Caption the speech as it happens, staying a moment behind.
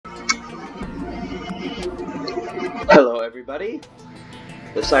Hello everybody,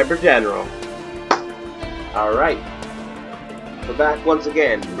 the Cyber General. Alright, we're back once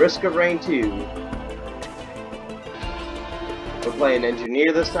again, Risk of Rain 2. We're playing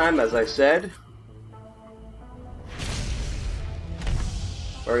Engineer this time, as I said.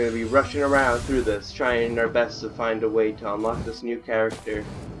 We're going to be rushing around through this, trying our best to find a way to unlock this new character.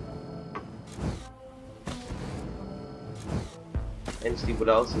 And see what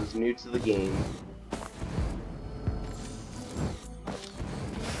else is new to the game.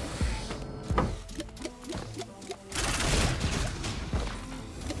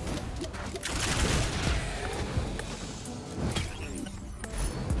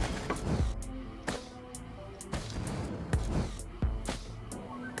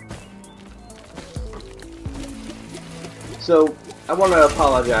 So, I want to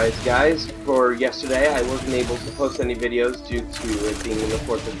apologize, guys, for yesterday. I wasn't able to post any videos due to it being the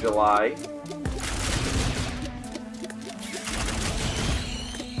 4th of July.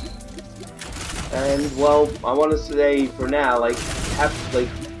 And, well, I want to say, for now,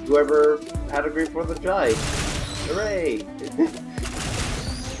 whoever had a great 4th of July. Hooray!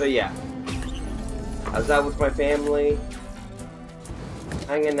 But yeah. I was out with my family,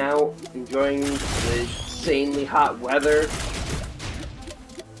 hanging out, enjoying the insanely hot weather.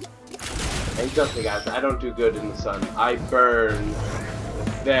 And trust me guys, I don't do good in the sun. I burn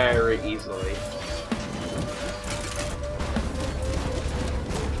very easily.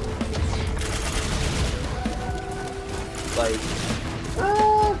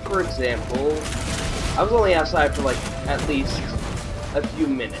 For example, I was only outside for at least a few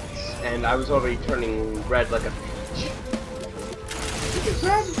minutes, and I was already turning red like a peach. Is it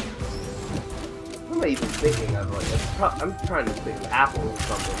red? What am I even thinking of? I'm trying to think of apple or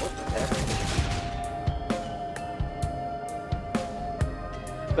something. What the heck?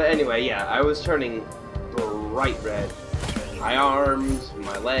 But anyway, yeah, I was turning bright red. My arms,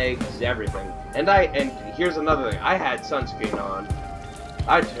 my legs, everything. And here's another thing. I had sunscreen on.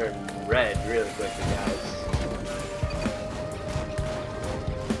 I turned red really quickly, guys.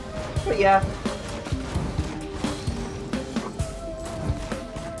 But yeah.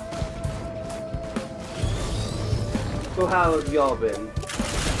 So how have y'all been?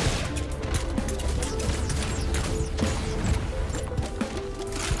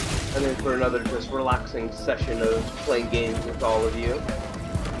 And then for another just relaxing session of playing games with all of you.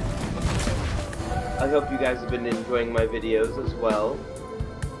 I hope you guys have been enjoying my videos as well.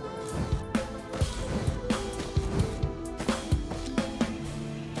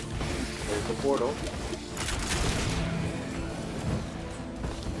 There's the portal.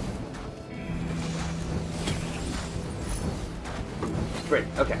 Sprint,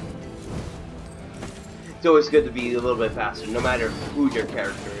 okay. It's always good to be a little bit faster, no matter who your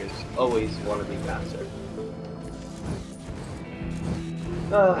character is. Always want to be faster.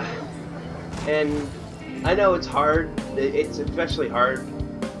 And I know it's hard. It's especially hard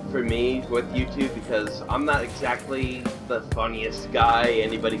for me with YouTube because I'm not exactly the funniest guy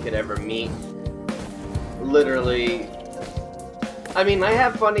anybody could ever meet. Literally, I mean, I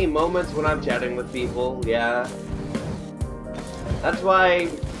have funny moments when I'm chatting with people, yeah. That's why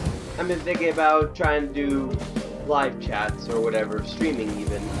I've been thinking about trying to do live chats or whatever, streaming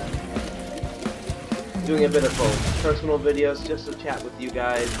even. Doing a bit of both. Personal videos just to chat with you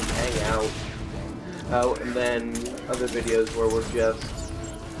guys and hang out. And then other videos where we're just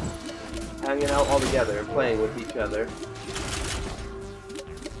hanging out all together and playing with each other.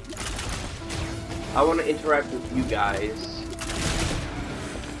 I want to interact with you guys.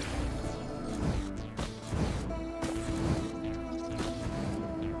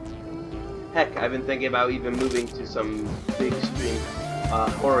 Heck, I've been thinking about even moving to some big stream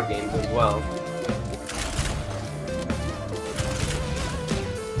horror games as well.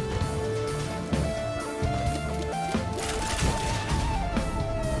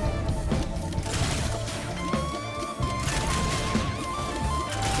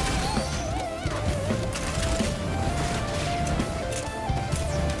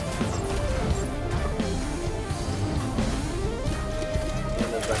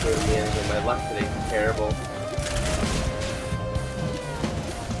 My left today is terrible.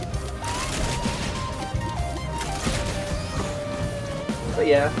 But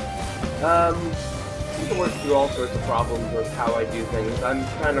yeah, you can work through all sorts of problems with how I do things. I'm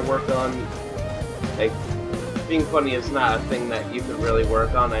trying to work on, being funny is not a thing that you can really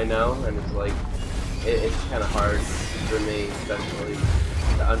work on, I know, and it's it's kind of hard for me, especially,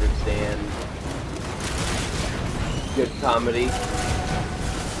 to understand good comedy.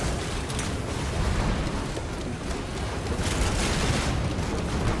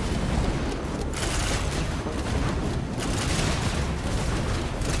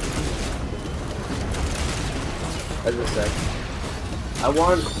 as I said, I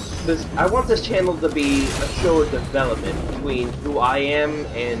want this channel to be a show of development between who I am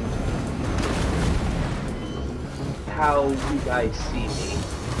and how you guys see me.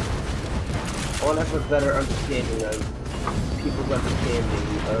 I want to have a better understanding of people's understanding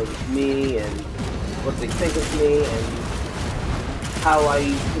of me and what they think of me and how I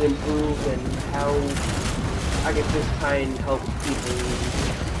can improve and how I can just try and help people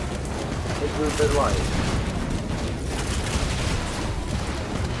improve their life.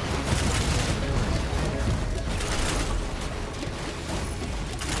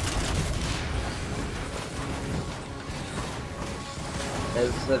 As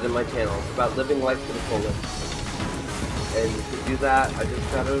I said in my channel, it's about living life to the fullest. And to do that, I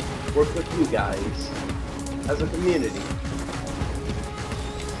just gotta work with you guys as a community.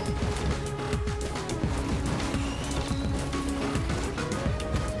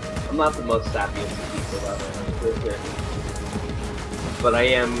 I'm not the most sappiest of people out there, but I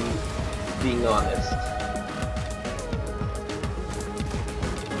am being honest.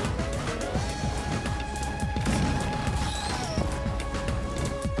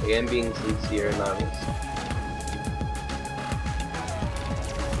 I am being sincere and honest.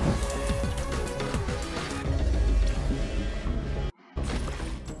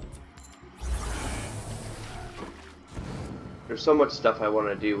 There's so much stuff I want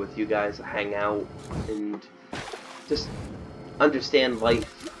to do with you guys, hang out, and just understand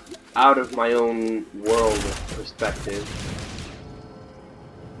life out of my own world of perspective.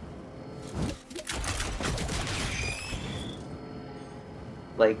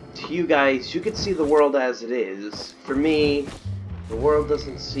 Like, to you guys, you could see the world as it is. For me, the world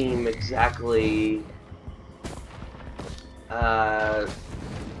doesn't seem exactly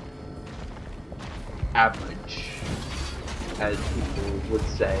average, as people would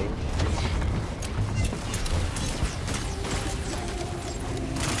say.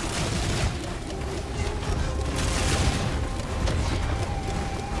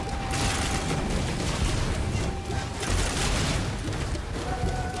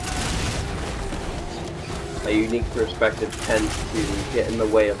 My unique perspective tends to get in the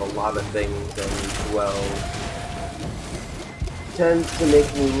way of a lot of things and, well, tends to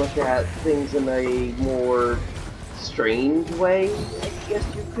make me look at things in a more strange way, I guess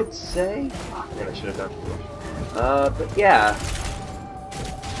you could say. Oh, man, I should have done it. But yeah.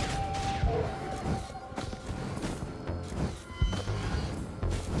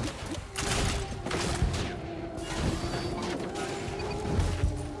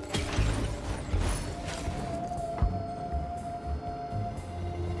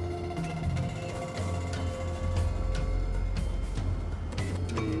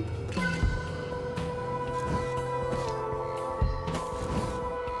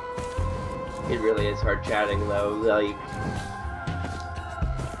 It really is hard chatting though, like...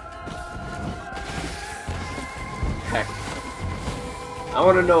 Heck. I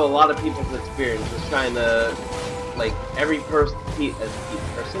want to know a lot of people's experience just trying to... Like, every person...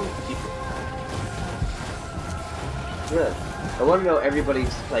 Yeah. I want to know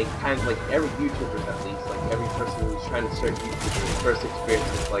everybody's, like, kind of like, every YouTuber at least, like, every person who's trying to start YouTube's first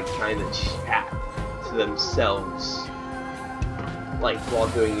experience is, like, trying to chat to themselves. Like, while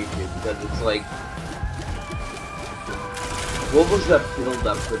doing YouTube, because it's like, what was the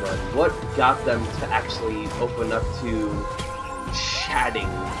build-up for them? What got them to actually open up to chatting?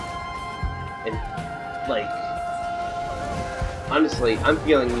 And, like, honestly, I'm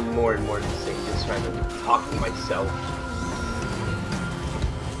feeling more and more the same, just trying to talk to myself.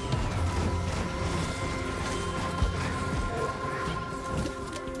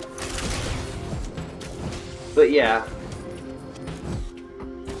 But yeah.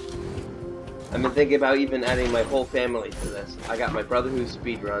 I've been thinking about even adding my whole family to this. I got my brother who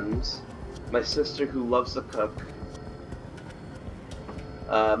speedruns, my sister who loves to cook,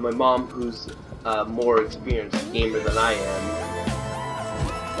 my mom who's a more experienced gamer than I am,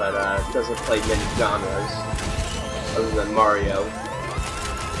 but doesn't play many genres other than Mario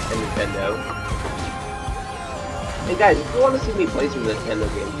and Nintendo. And guys, if you want to see me play some Nintendo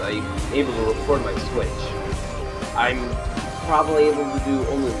games, I'm able to record my Switch. I'm probably able to do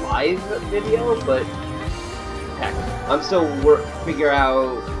only live video, but heck, I'm still figure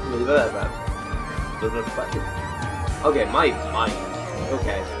out. Okay, my mind.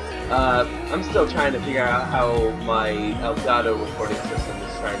 Okay, I'm still trying to figure out how my Elgato recording system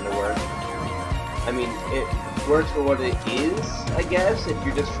is trying to work. I mean, it works for what it is, I guess, if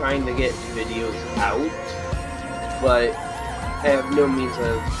you're just trying to get videos out, but I have no means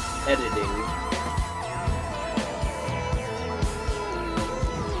of editing.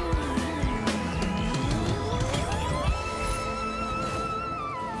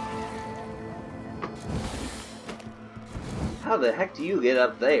 How the heck do you get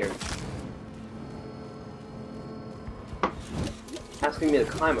up there? Asking me to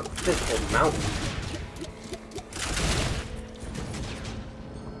climb a physical mountain.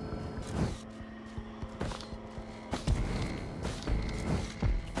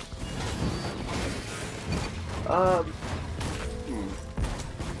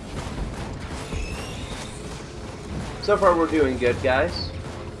 So far we're doing good, guys.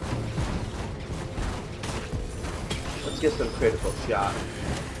 Let's get some critical shot.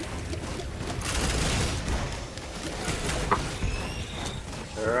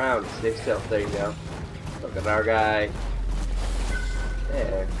 Turn around, stay still. There you go. Look at our guy.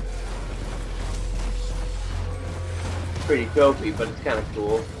 There. Pretty dopey, but it's kind of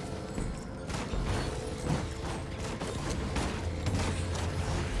cool.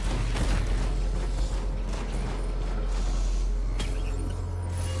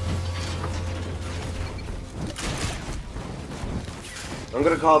 I'm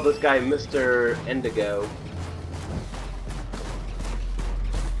gonna call this guy Mr. Indigo.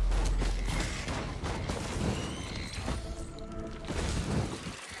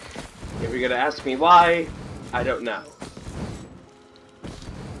 If you're gonna ask me why, I don't know.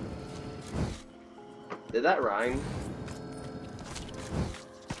 Did that rhyme?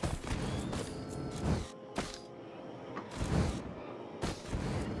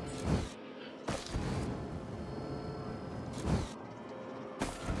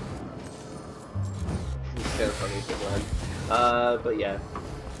 But yeah.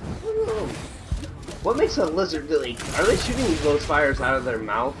 What makes a lizard like? Are they shooting those fires out of their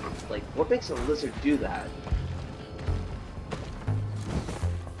mouth? Like, what makes a lizard do that?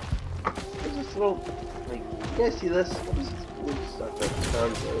 There's this little, like, you guys see this? This is blue stuff that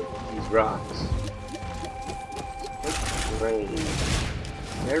comes with these rocks. It's strange.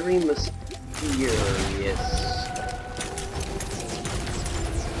 Very mysterious.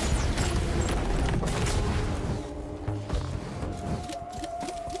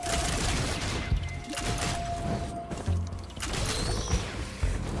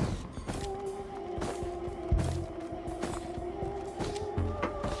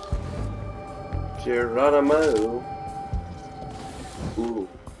 Geronimo. Ooh.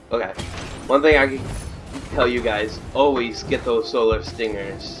 Okay. One thing I can tell you guys, always get those solar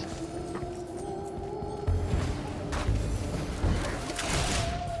stingers.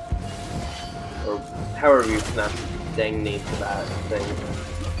 Or however you pronounce the dang name for that thing.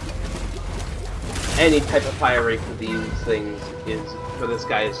 Any type of fire rate for these things for this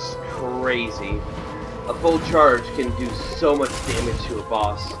guy is crazy. A full charge can do so much damage to a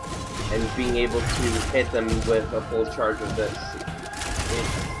boss. And being able to hit them with a full charge of this is,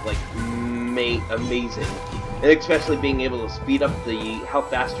 like, amazing. And especially being able to speed up how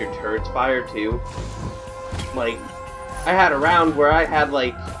fast your turrets fire, too. Like, I had a round where I had,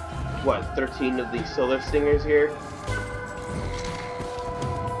 like, what, 13 of these solar stingers here?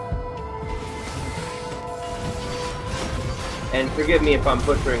 And forgive me if I'm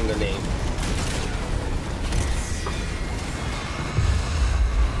butchering the name.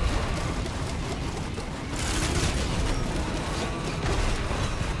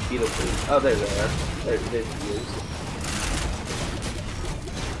 Oh, there they are. There's views.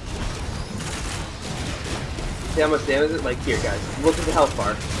 See how much damage it is? Like, here, guys. Look at the health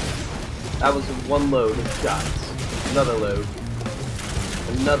bar. That was one load of shots. Another load.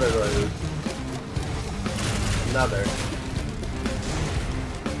 Another load. Another.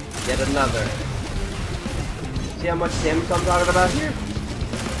 Yet another. See how much damage I'm talking about here?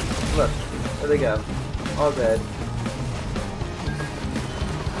 Look. There they go. All dead.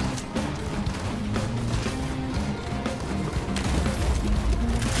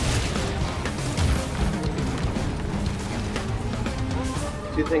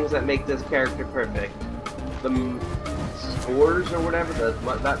 Two things that make this character perfect. The spores or whatever,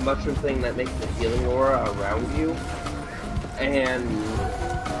 that mushroom thing that makes the healing aura around you. And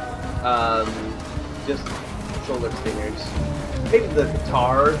just solar stingers. Maybe the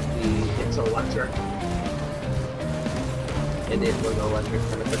guitar, it's electric. And it was electric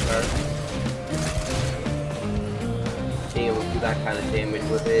kind of guitar. Being able to do that kind of damage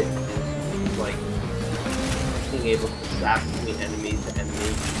with it is like being able to zap between enemy to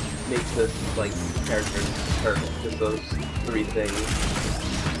enemy makes this like character perfect. Just those three things.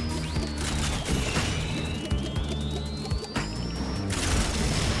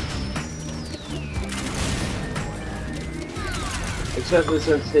 Especially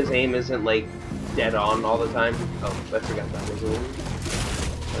since his aim isn't like dead on all the time. Oh, I forgot that was a wound.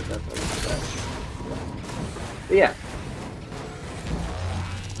 But yeah.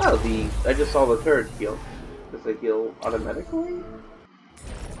 Oh, I just saw the turret heal. Does it heal automatically?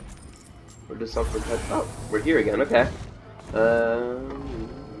 Or does something touch? Oh, we're here again, okay.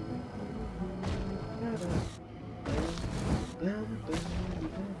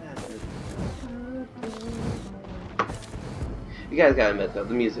 You guys gotta admit though,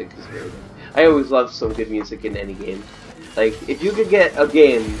 the music is really good. I always love some good music in any game. Like, if you could get a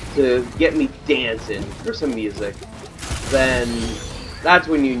game to get me dancing for some music, then that's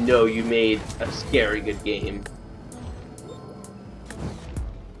when you know you made a scary good game.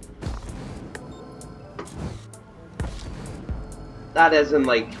 Not as in,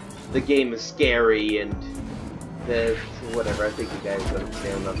 like, the game is scary and the whatever. I think you guys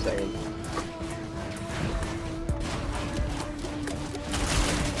understand what I'm saying.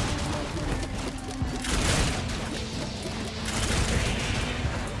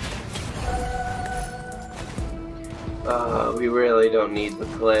 We really don't need the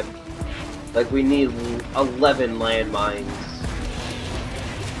clip. Like, we need 11 landmines.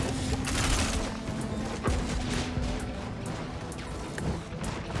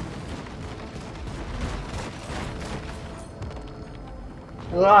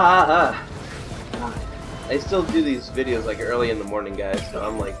 Ah! I still do these videos like early in the morning, guys, so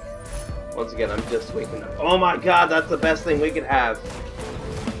I'm like, once again, I'm just waking up. Oh my god, that's the best thing we could have!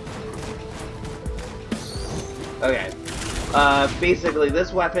 Okay. Basically,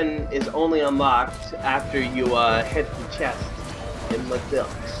 this weapon is only unlocked after you hit the chest in like the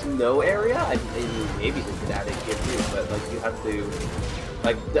snow area. I mean, maybe they could add it here too, but like you have to.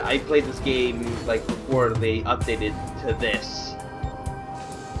 Like, I played this game like before they updated to this.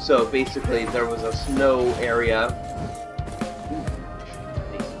 So basically, there was a snow area.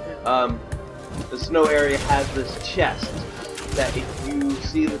 The snow area has this chest that if you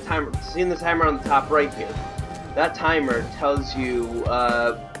see the timer, seeing the timer on the top right here. That timer tells you,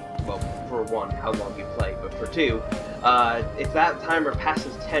 well, for one, how long you play, but for two, if that timer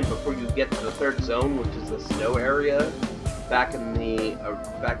passes 10 before you get to the third zone, which is the snow area, back in the,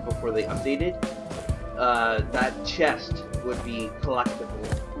 back before they updated, that chest would be collectible,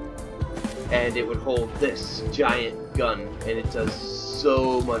 and it would hold this giant gun, and it does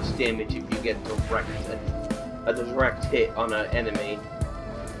so much damage if you get a direct hit on an enemy,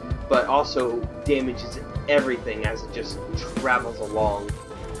 but also damages everything as it just travels along.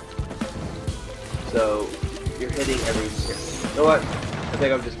 So you're hitting everything. You know what? I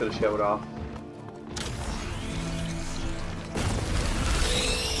think I'm just gonna show it off.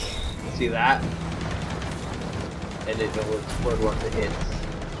 See that? And it will explode once it hits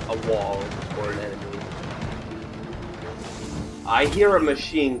a wall or an enemy. I hear a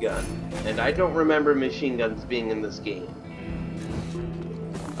machine gun, and I don't remember machine guns being in this game.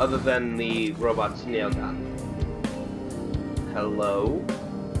 Other than the robot snail gun. Hello?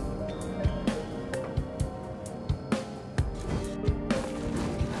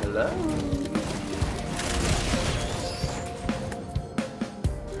 Hello?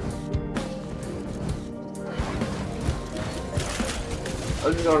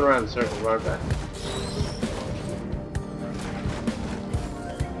 I'm just going around in circles, aren't I?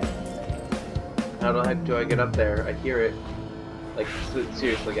 How the heck do I get up there? I hear it. Like,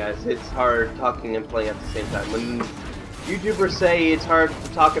 seriously guys, it's hard talking and playing at the same time. When YouTubers say it's hard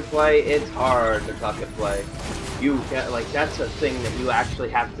to talk and play, it's hard to talk and play. You get, like, that's a thing that you actually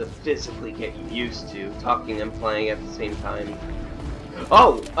have to physically get used to, talking and playing at the same time.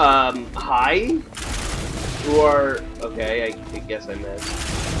 Oh, hi? Who are, okay, I guess I missed.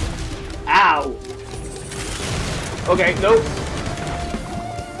 Ow! Okay, nope.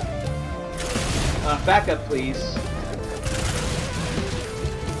 Back up, please.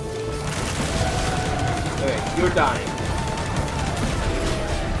 Okay, you're dying.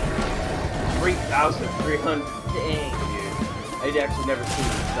 3,300. Dang, dude. I'd actually never seen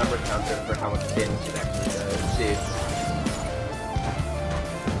this number counter for how much damage it actually does. Dude.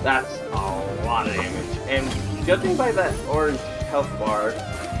 That's a lot of damage. And judging by that orange health bar, or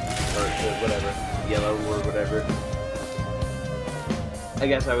whatever, yellow or whatever, I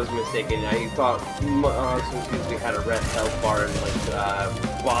guess I was mistaken. I thought since we had a red health bar and like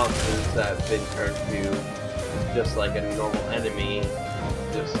bosses that have been turned to just like a normal enemy,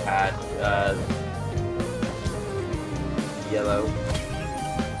 just had yellow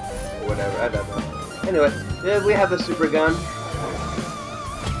or whatever. I don't know. Anyway, we have the super gun,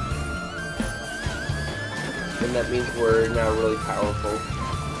 and that means we're now really powerful.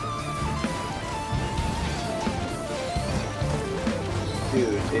 Dude,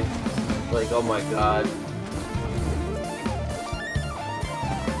 it's like, oh my god.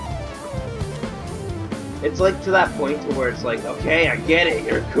 It's like to that point to where it's like, okay, I get it,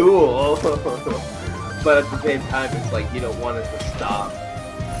 you're cool. but at the same time, it's like you don't want it to stop.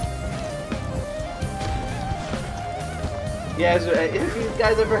 Yeah, have you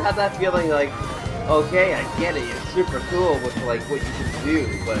guys ever had that feeling like, okay, I get it, it's super cool with like what you can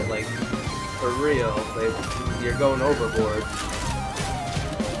do, but like for real, you're going overboard.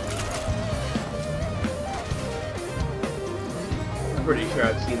 I'm pretty sure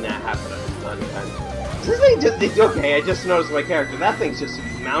I've seen that happen a ton of times. This thing just, okay, I just noticed my character. That thing's just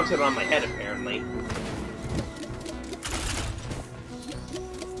mounted on my head, apparently.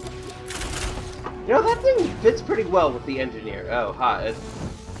 You know, that thing fits pretty well with the engineer. Oh, hot.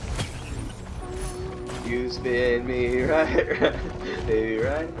 You spin me right, baby,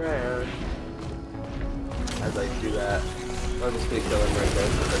 right round. As I do that. I'm just gonna kill him right there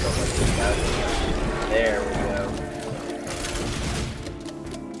because I don't like this guy. There we go.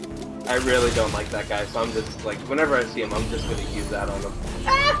 I really don't like that guy, so I'm just like, whenever I see him, I'm just gonna use that on him.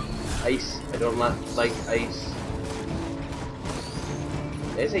 Ah! Ice. I don't like ice.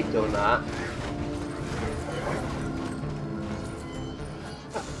 There's a donut.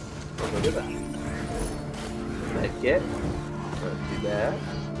 Oh, look at that. Medkit. Not too bad.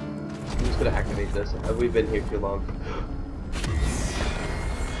 I'm just gonna activate this. We've been here too long.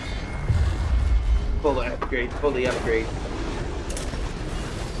 Fully upgrade.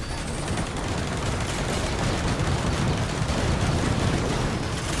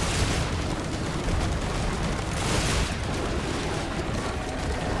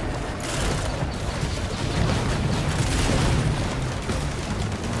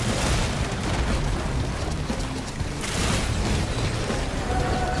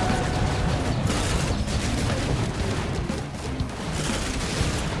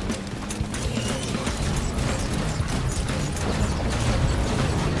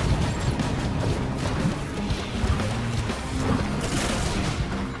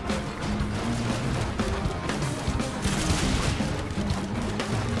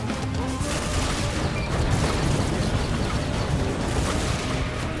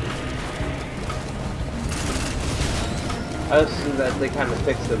 I assume that they kind of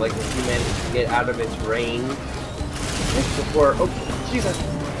fixed it, like if you managed to get out of its range before. Oh, Jesus!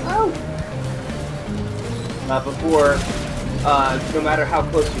 Oh! Before, no matter how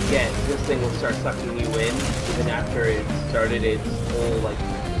close you get, this thing will start sucking you in, even after it started its whole like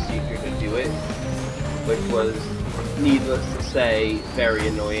procedure to do it, which was, needless to say, very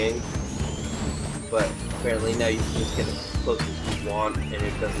annoying. But apparently now you can just get as close as you want, and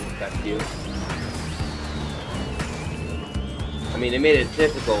it doesn't affect you. I mean, it made it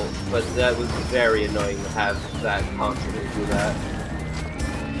difficult, but that was very annoying to have that constantly do that.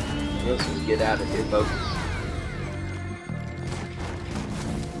 Let's just get out of here, folks.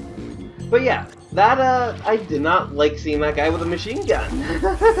 But yeah, that, I did not like seeing that guy with a machine gun.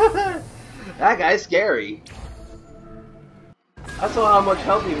 That guy's scary. I saw how much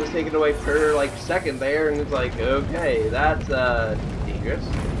health he was taking away per, like, second there, and it's like, okay, that's, dangerous.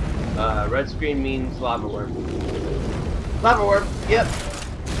 Red screen means lava worm. Lava worm, yep.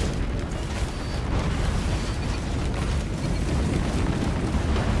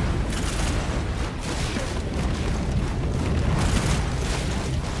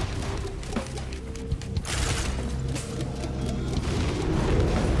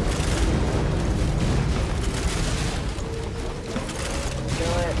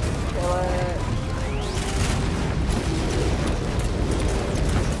 Kill it, kill it.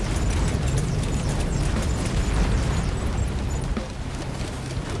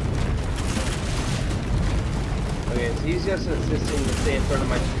 Okay, so he's just insisting to stay in front of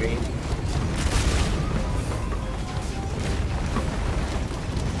my screen.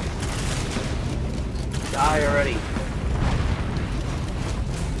 Die already.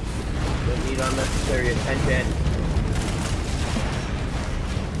 Don't need unnecessary attention.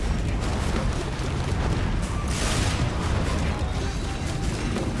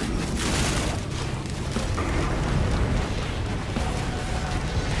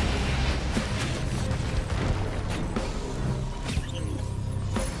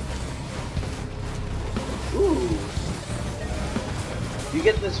 You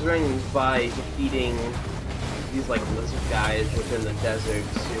get this ring by defeating these like lizard guys within the desert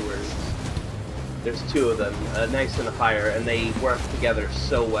sewers. There's two of them, an ice and a fire, and they work together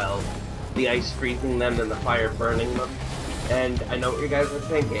so well. The ice freezing them and the fire burning them. And I know what you guys are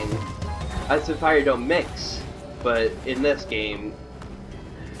thinking. Ice and fire don't mix, but in this game,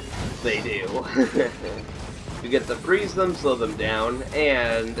 they do. You get to freeze them, slow them down,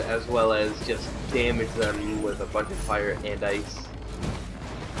 and as well as just damage them with a bunch of fire and ice.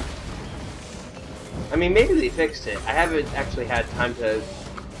 I mean, maybe they fixed it. I haven't actually had time to...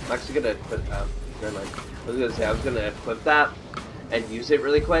 I'm actually gonna put Never mind. I was gonna say I was gonna equip that and use it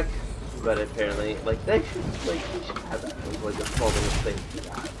really quick, but apparently, like they should have that as like a small little thing for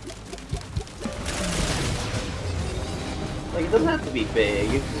that. Like it doesn't have to be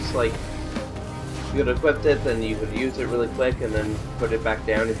big. It's just like you could equip it, then you could use it really quick, and then put it back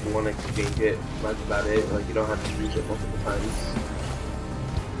down if you want to exchange it. That's about it. Like you don't have to use it multiple times.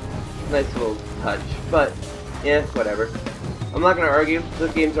 Nice little touch, but yeah, whatever. I'm not gonna argue. The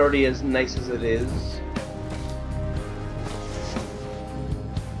game's already as nice as it is.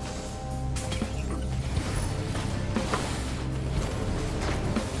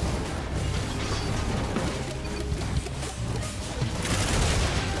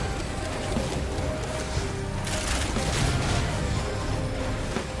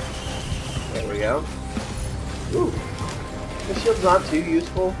 There we go. Ooh, the shield's not too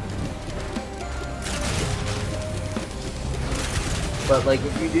useful. But like,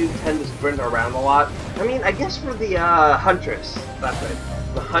 if you do tend to sprint around a lot, I mean, I guess for the Huntress, that's it.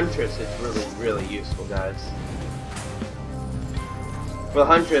 The Huntress is really useful, guys. For the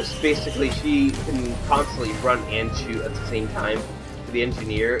Huntress, basically, she can constantly run and shoot at the same time. For the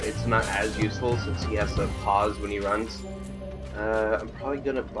Engineer, it's not as useful since he has to pause when he runs. I'm probably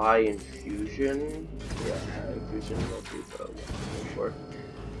gonna buy Infusion. Yeah, Infusion will do so. Sure.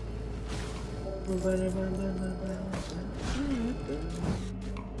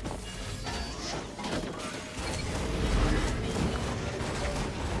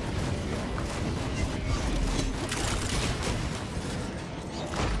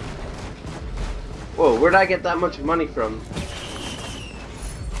 Whoa, where'd I get that much money from?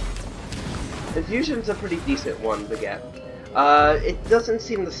 Infusion's a pretty decent one to get. It doesn't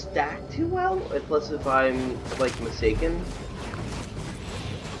seem to stack too well, unless if I'm, like, mistaken.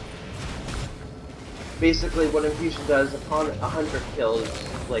 Basically, what Infusion does, upon 100 kills,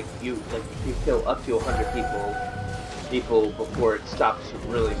 like, you kill up to 100 people before it stops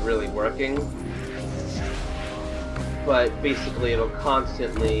really working. But basically, it'll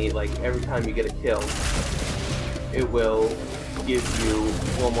constantly, like, every time you get a kill, it will give you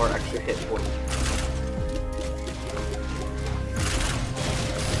one more extra hit point.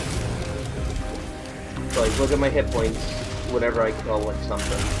 So, like, look at my hit points whenever I kill, like,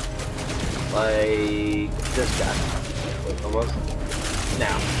 something. Like this guy. Like, almost.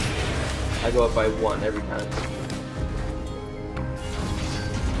 Now. I go up by 1 every time.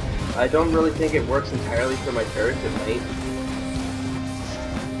 I don't really think it works entirely for my turret. It might.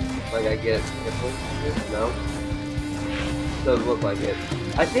 Like I get hit points? No? Doesn't look like it.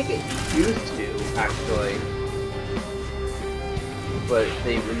 I think it used to, actually. But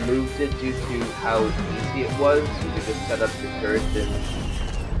they removed it due to how easy it was. You could just set up your turret in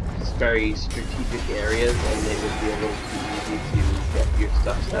very strategic areas, and it would be a little too easy to get your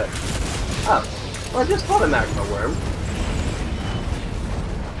stuff set. Oh, well, I just fought a magma worm.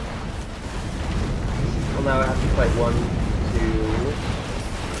 Well, now I have to fight 1,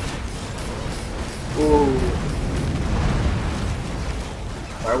 2. Ooh.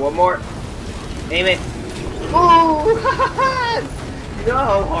 Fire 1 more. Aim it. Ooh! You know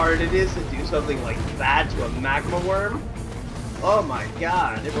how hard it is to do something like that to a magma worm? Oh my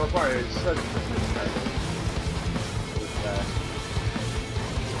god, it requires such precision.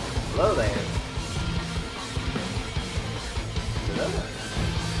 Hello there. Hello.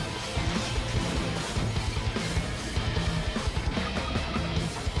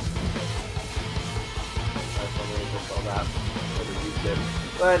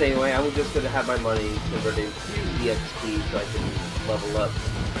 But anyway, I'm just gonna have my money converted into EXP so I can level up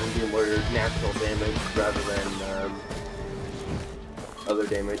and do more natural damage rather than other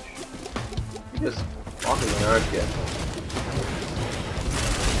damage. You're just walking there, aren't you?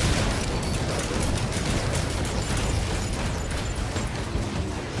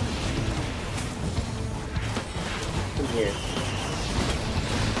 Come here.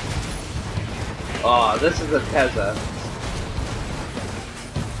 Oh, this is a Tezza.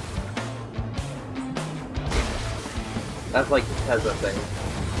 That's like the Tezza thing.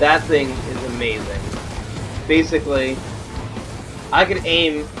 That thing is amazing. Basically, I could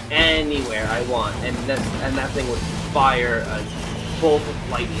aim anywhere I want, and that thing would fire a bolt of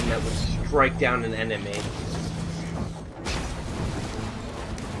lightning that would strike down an enemy.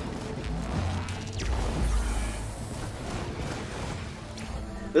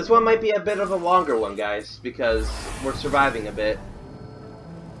 This one might be a bit of a longer one, guys, because we're surviving a bit.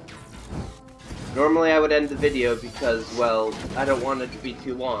 Normally I would end the video because, well, I don't want it to be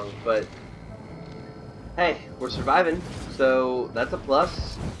too long, but hey, we're surviving, so that's a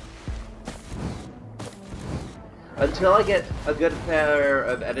plus. Until I get a good pair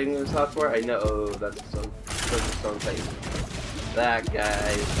of editing software, I know that's a stone face. That guy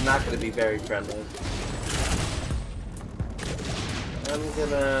is not going to be very friendly. I'm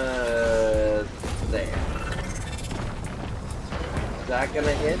gonna... there. Is that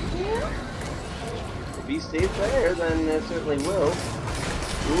gonna hit? If he stays there, then it certainly will.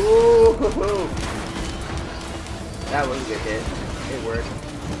 Ooh! That was a good hit. It worked.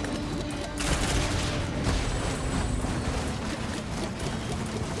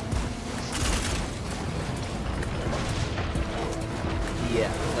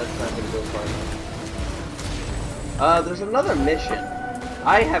 Yeah, that's not gonna go far enough. There's another mission.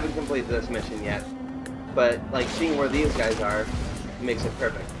 I haven't completed this mission yet, but like seeing where these guys are makes it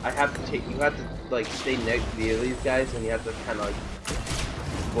perfect. I have to take. You have to like stay next to these guys, and you have to kind of like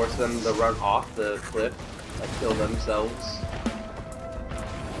force them to run off the cliff, like kill themselves.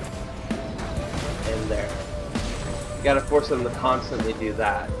 And there. You gotta force them to constantly do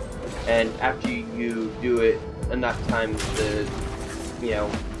that, and after you do it enough times, you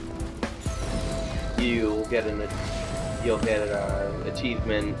know, you'll get an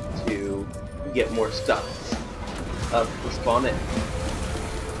achievement to get more stuff to spawn it.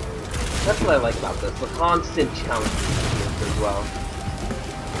 That's what I like about this, the constant challenge as well.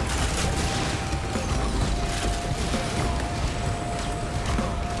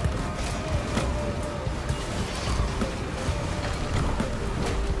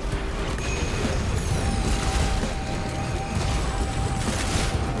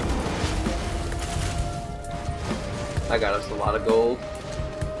 I got us a lot of gold.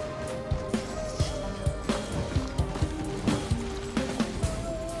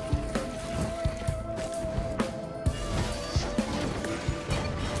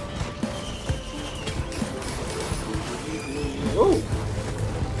 Ooh.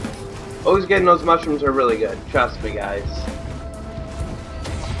 Always getting those mushrooms are really good. Trust me, guys.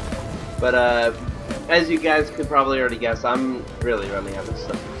 But as you guys could probably already guess, I'm really running out of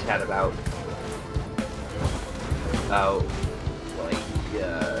stuff to chat about.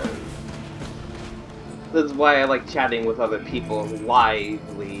 This is why I like chatting with other people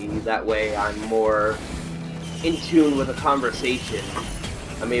lively. That way I'm more in tune with a conversation.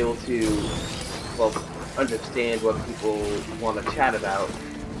 I'm able to, well, understand what people want to chat about.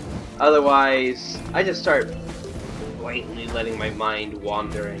 Otherwise, I just start blatantly letting my mind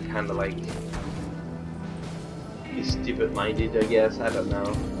wander and kind of like be stupid-minded, I guess. I don't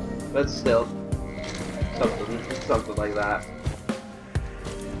know. But still. Something like that.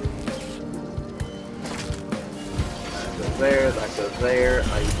 That goes there, that goes there,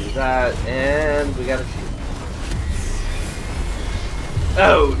 I do that, and we gotta shoot.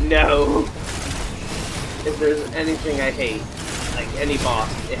 Oh no! If there's anything I hate, like any boss,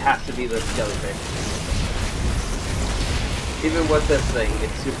 it has to be the skeleton. Even with this thing,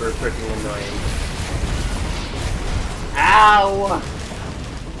 it's super freaking annoying. Ow!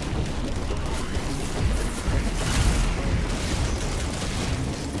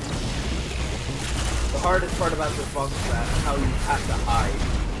 The hardest part about this boss is that how you have to hide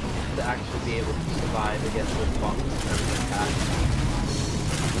to actually be able to survive against this boss and attack.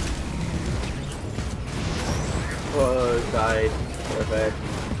 Oh, died. Perfect.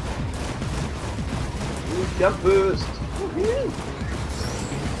 Ooh, jump boost! Woohoo!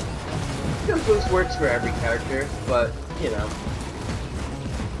 Jump boost works for every character, but, you know.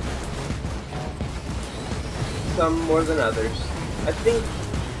 Some more than others. I think...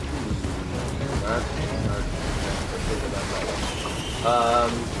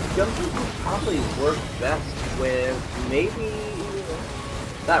 Jump boost would probably work best with maybe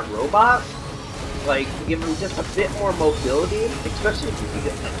that robot. Like, give him just a bit more mobility, especially if you can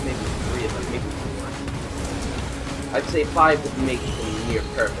get like maybe 3 of them, maybe 4. I'd say 5 would make him near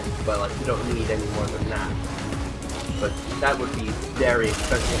perfect, but like you don't need any more than that. But that would be very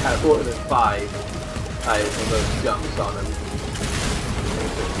expensive to have more than 5 of those jumps on him.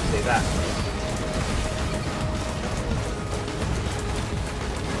 Say that.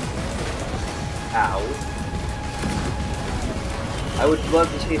 Ow. I would love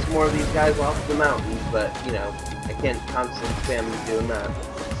to chase more of these guys off the mountains, but, you know, I can't constantly spam doing that.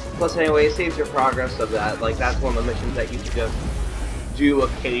 Plus, anyway, it saves your progress of that. Like, that's one of the missions that you can just do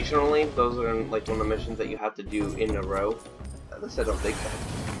occasionally. Those are, like, one of the missions that you have to do in a row. At least I don't think so.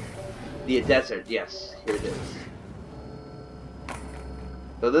 The desert, yes. Here it is.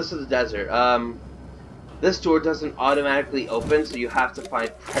 So this is the desert. This door doesn't automatically open, so you have to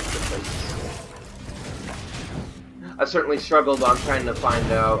find participants. I certainly struggled on trying to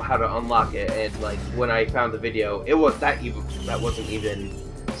find out how to unlock it, and like when I found the video, it was that wasn't even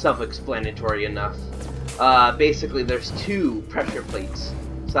self-explanatory enough. basically there's 2 pressure plates.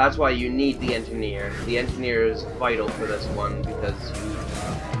 So that's why you need the engineer. The engineer is vital for this one because you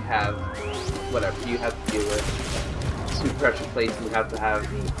have whatever you have to deal with. 2 pressure plates, and you have to have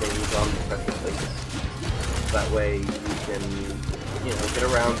the things on the pressure plates. That way you can, you know, get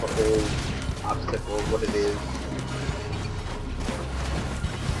around the whole obstacle, what it is.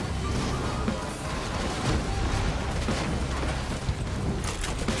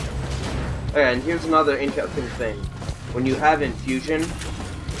 And here's another interesting thing. When you have infusion,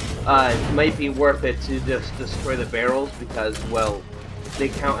 it might be worth it to just destroy the barrels because, well, they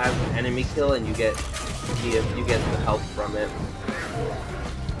count as an enemy kill and you get the health from it.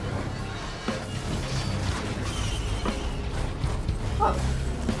 Huh.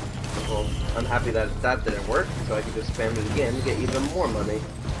 Well, I'm happy that that didn't work, so I can just spam it again to get even more money.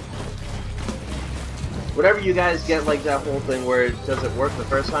 Whenever you guys get like that whole thing where it doesn't work the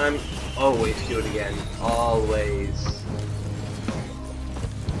first time, always do it again. Always.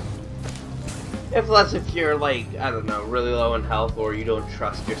 Unless if you're like, I don't know, really low in health or you don't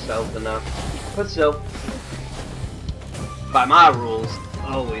trust yourself enough. But still, by my rules,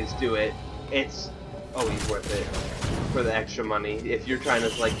 always do it. It's always worth it for the extra money. If you're trying to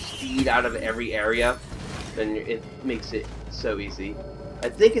like speed out of every area, then it makes it so easy. I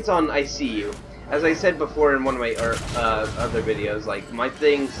think it's on ICU. As I said before in one of my other videos, like my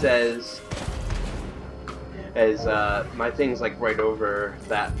thing says, my thing's like right over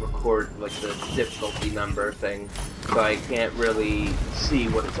that record, like the difficulty number thing, so I can't really see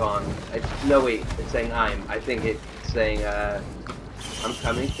what it's on. No wait, it's saying I think it's saying I'm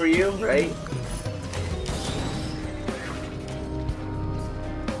coming for you, right?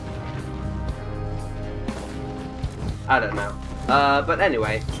 I don't know. But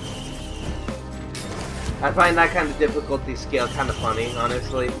anyway. I find that kind of difficulty scale kind of funny,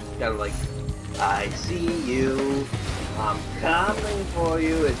 honestly. Kind of like, I see you, I'm coming for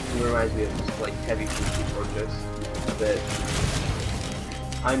you. It reminds me of just like Heavy Duty Fortress a bit.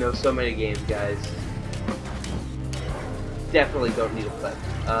 I know so many games, guys. Definitely don't need a clip.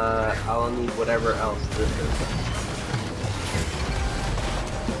 I'll need whatever else this is.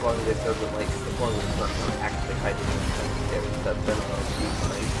 As long as it doesn't like, as long as it's not actually hiding in the then I'll be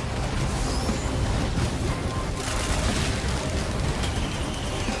fine.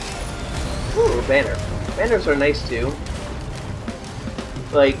 Ooh, banner. Banners are nice too.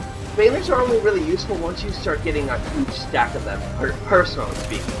 Like, banners are only really useful once you start getting a huge stack of them, personally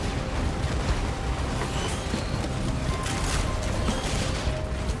speaking.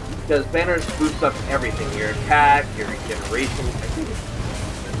 Because banners boost up everything, your attack, your regeneration, I think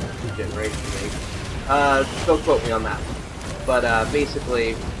it's regeneration rate. Don't quote me on that. But,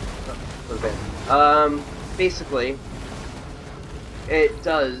 basically, basically, it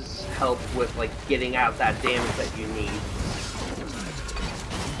does help with like getting out that damage that you need.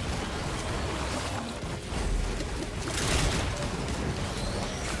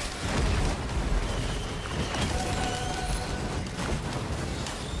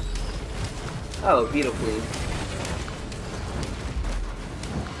 Oh, beautifully.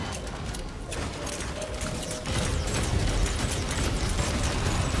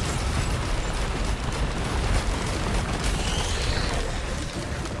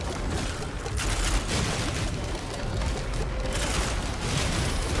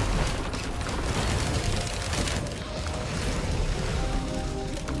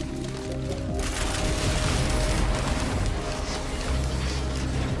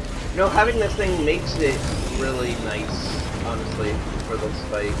 You know, having this thing makes it really nice, honestly, for this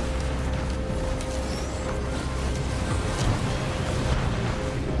fight.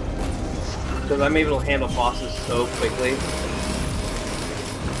 Because I'm able to handle bosses so quickly.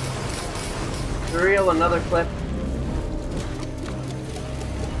 For real, another clip.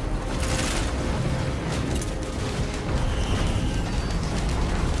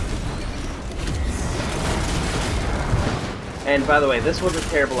 And by the way, this was a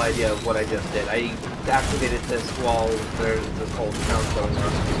terrible idea of what I just did. I activated this while there's this whole count going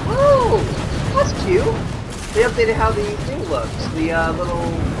on. Oh! That's cute! They updated how the thing looks. The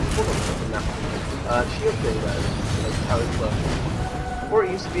little shield thing does. Like how it looks. Before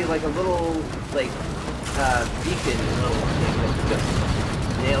it used to be like a little, like, beacon little thing that just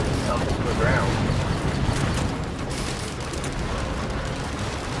nailed itself into the ground.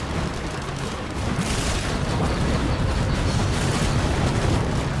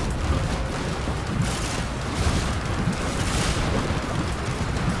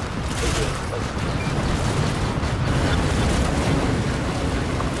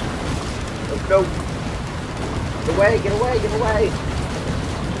 Go! Get away, get away, get away!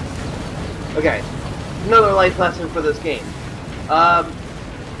 Okay. another life lesson for this game.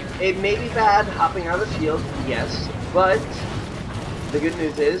 It may be bad hopping out of the shield, yes, but the good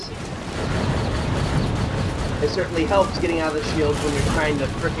news is it certainly helps getting out of the shield when you're trying to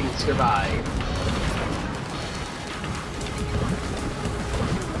fricking survive.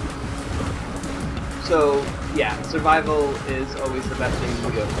 So, yeah, survival is always the best thing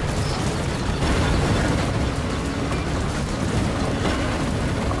to go for.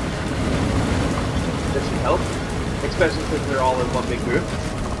 This should help, especially since they're all in one big group.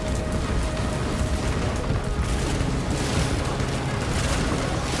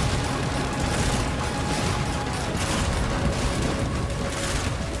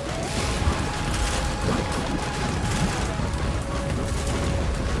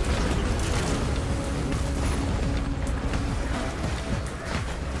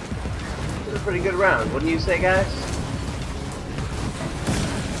 Pretty good round. What do you say, guys?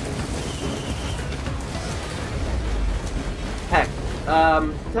 Heck,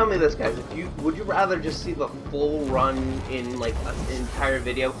 tell me this, guys. Would you rather just see the full run in like an entire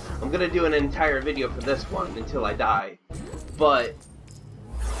video? I'm gonna do an entire video for this one until I die. But,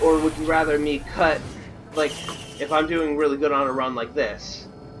 or would you rather me cut, like, if I'm doing really good on a run like this,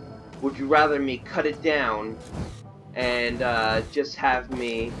 would you rather me cut it down and just have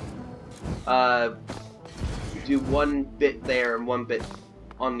me do one bit there and one bit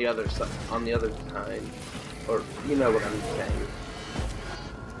on the other side, on the other time, or you know what I'm saying.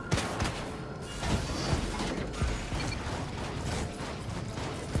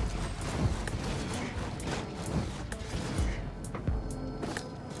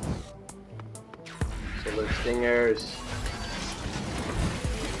 Solar Stingers.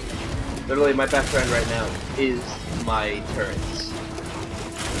 Literally, my best friend right now is my turrets.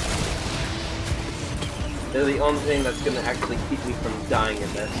 They're the only thing that's gonna actually keep me from dying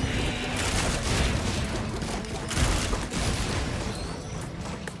in this.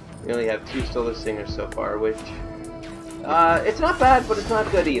 We only have 2 Solar Stingers so far, which it's not bad, but it's not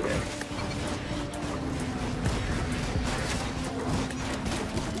good either.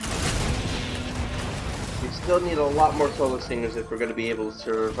 We still need a lot more Solar Stingers if we're gonna be able to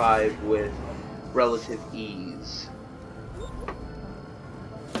survive with relative ease.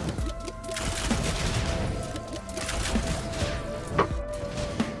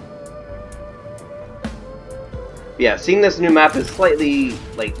 Yeah, seeing this new map is slightly,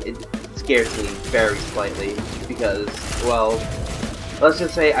 like, it scares me very slightly, because, well, let's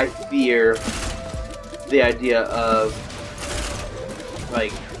just say I fear the idea of,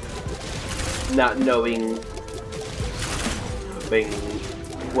 like, not knowing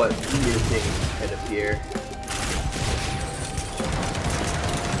what new things could appear.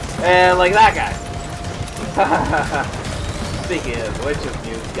 And like that guy! Speaking of which of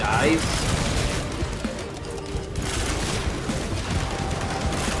you guys,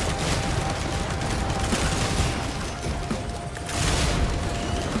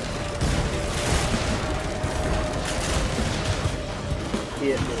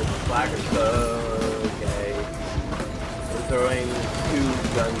 okay. We're throwing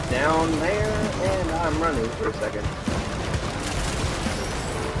 2 guns down there, and I'm running for a second.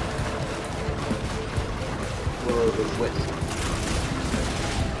 Will-o-the Wisp.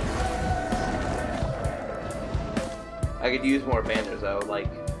 I could use more banners though, like,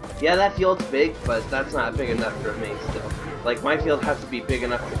 yeah, that field's big, but that's not big enough for me still. Like, my field has to be big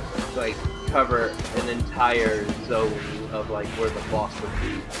enough to, like, cover an entire zone of, like, where the boss would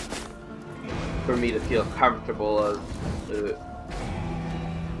be, for me to feel comfortable of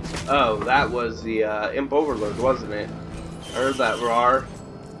oh, that was the Imp Overlord, wasn't it? I heard that roar.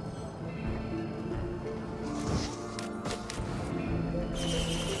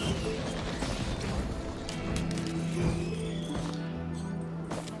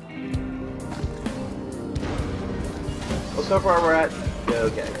 Well, so far we're at,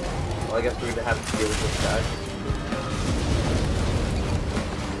 okay. Well, I guess we're gonna have to deal with this guy.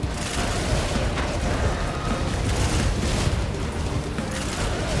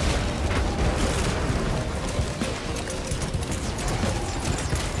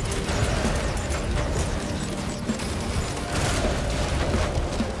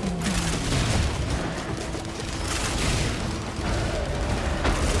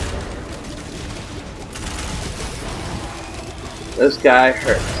 This guy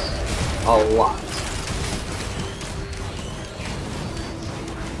hurts a lot.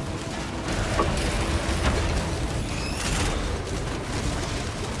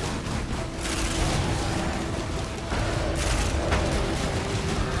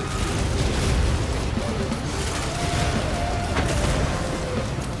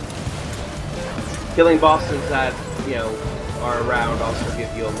 killing bosses that, you know, are around also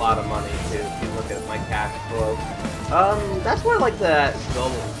give you a lot of money too, if you look at my cash flow. That's where like the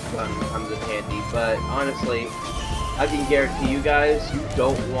gold gun comes in handy, but honestly, I can guarantee you guys, you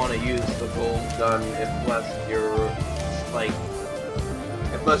don't want to use the gold gun unless you're, like,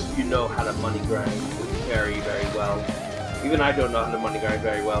 unless you know how to money grind very, very well. Even I don't know how to money grind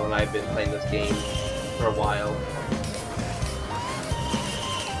very well, and I've been playing this game for a while.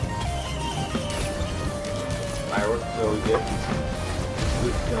 Fireworks, really good.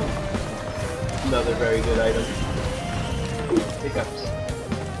 Another very good item. Ooh, pickups.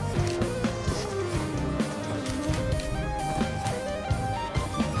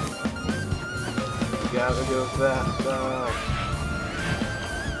 You gotta go faster.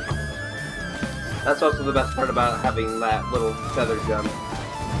 That's also the best part about having that little feather jump.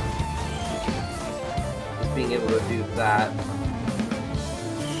 Just being able to do that.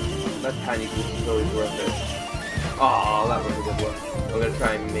 That tiny boost is always worth it. Oh, that was a good one. I'm gonna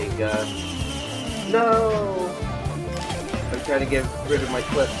try and make, no! I'm trying to get rid of my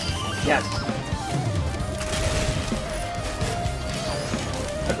clips. Yes!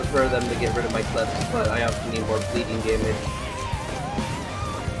 I prefer them to get rid of my clips, but I also need more bleeding damage.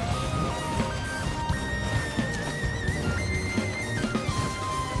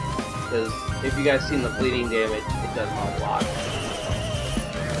 Because if you guys seen the bleeding damage, it does a lot.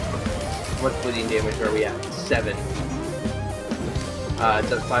 What bleeding damage are we at? 7. It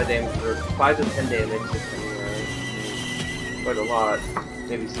does 5 damage, or 5 to 10 damage. Quite a lot.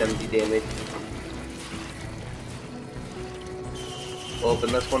 Maybe 70 damage. We'll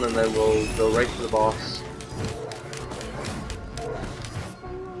open this one and then we'll go right to the boss.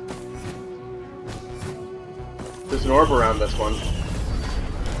 There's an orb around this one.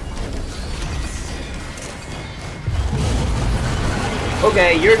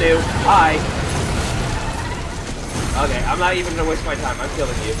 Okay, you're new. Hi. Okay, I'm not even gonna waste my time. I'm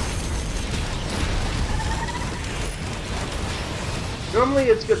killing you. Normally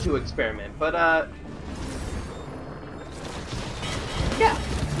it's good to experiment, but yeah.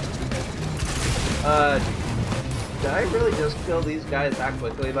 Did I really just kill these guys that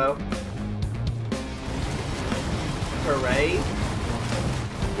quickly though? Hooray.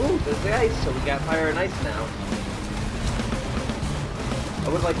 Ooh, there's the ice, so we got fire and ice now. I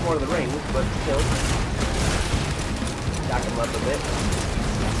would like more of the rings, but still. Stack them up a bit.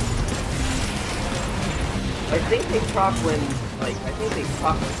 I think they proc when, like, I think they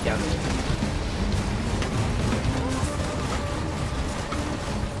proc together.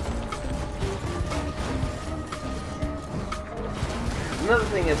 Another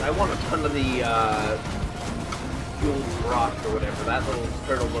thing is, I want a ton of the, jeweled broch or whatever, that little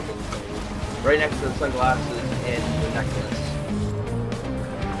turtle-looking thing, right next to the sunglasses and the necklace.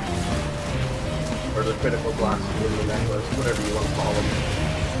 Or the critical glasses in the necklace, whatever you want to call them.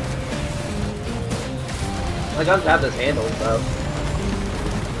 My guns have this handle, though.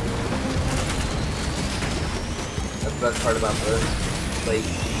 That's the best part about this. Like,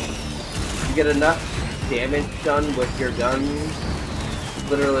 you get enough damage done with your guns,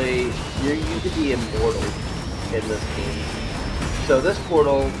 literally, you could be immortal in this game. So this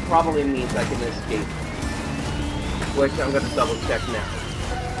portal probably means I can escape, which I'm going to double check now.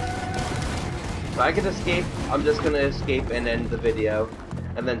 If I can escape, I'm just going to escape and end the video,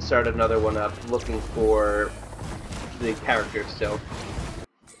 and then start another one up, looking for the character still.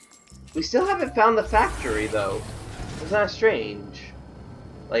 We still haven't found the factory, though. Isn't that strange?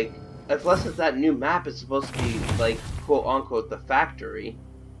 Like, unless it's that new map is supposed to be, like, quote-unquote, the factory.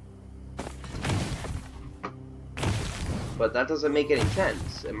 But that doesn't make any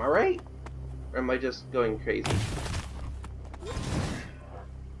sense, am I right? Or am I just going crazy?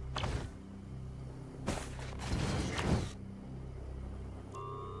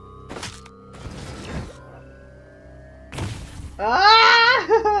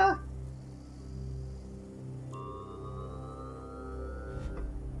 Ah!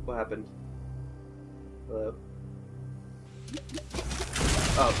 What happened? Hello?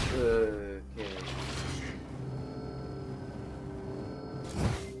 Oh, okay.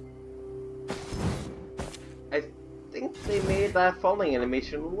 I think they made that falling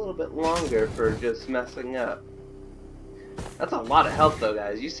animation a little bit longer for just messing up. That's a lot of health though,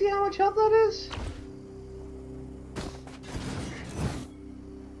 guys. You see how much health that is?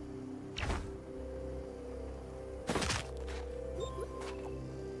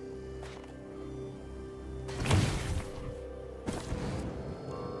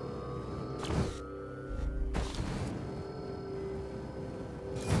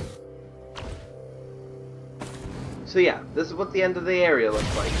 So yeah, this is what the end of the area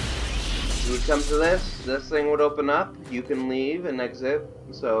looks like. you would come to this thing would open up, you can leave and exit,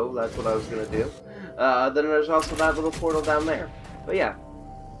 so that's what I was gonna do. Then there's also that little portal down there. But yeah,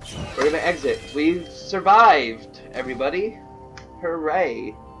 we're gonna exit. We've survived, everybody.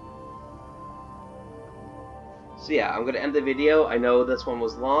 Hooray. So yeah, I'm gonna end the video. I know this one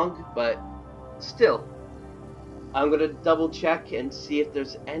was long, but still. I'm gonna double check and see if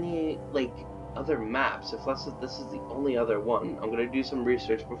there's any, like, other maps. If this is the only other one, I'm gonna do some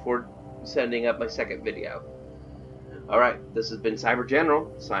research before sending up my second video. Alright, this has been Cyber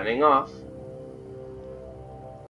General, signing off.